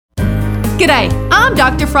G'day, I'm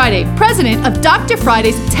Dr. Friday, president of Dr.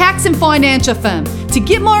 Friday's Tax and Financial Firm. To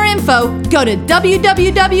get more info, go to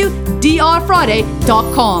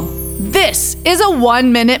www.drfriday.com. This is a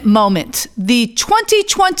 1-minute moment. The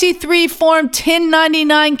 2023 Form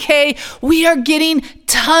 1099-K, we are getting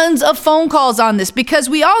tons of phone calls on this because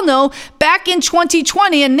we all know back in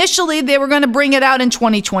 2020, initially they were going to bring it out in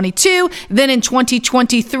 2022, then in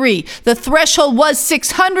 2023. The threshold was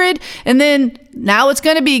 $600, and then now it's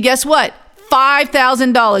going to be, guess what?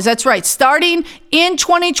 $5,000. That's right. Starting in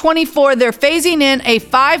 2024, they're phasing in a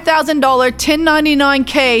 $5,000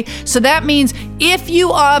 1099-K. So that means if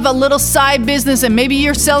you have a little side business and maybe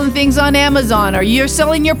you're selling things on Amazon or you're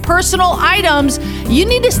selling your personal items, you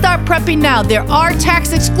need to start prepping now. There are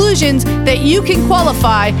tax exclusions that you can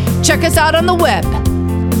qualify. Check us out on the web.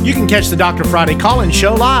 You can catch the Dr. Friday call-in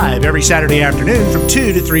show live every Saturday afternoon from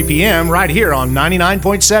 2 to 3 p.m. right here on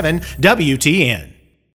 99.7 WTN.